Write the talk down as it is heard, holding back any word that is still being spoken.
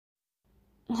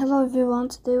Hello everyone,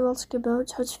 today we'll talk about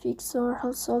how to fix or how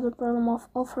to solve the problem of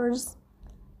offers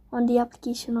on the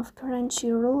application of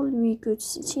Crunchyroll. We go to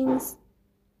settings.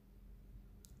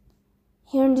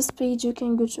 Here on this page you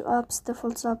can go to apps,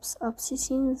 default apps, app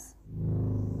settings.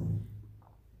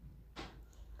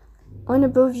 On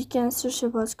above you can search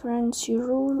about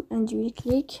Crunchyroll and you will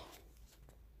click.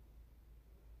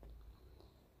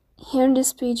 Here on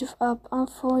this page of app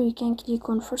info you can click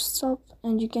on first stop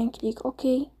and you can click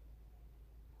OK.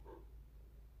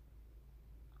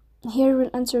 Here we'll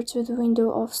enter to the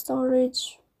window of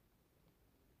storage.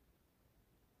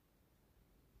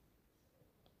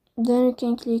 Then you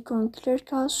can click on clear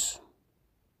cache.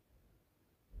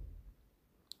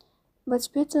 But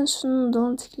pay attention,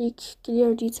 don't click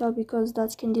clear data because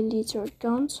that can delete your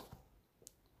account.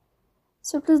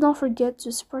 So please don't forget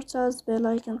to support us by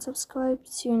like and subscribe.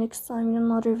 See you next time in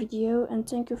another video and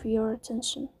thank you for your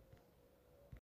attention.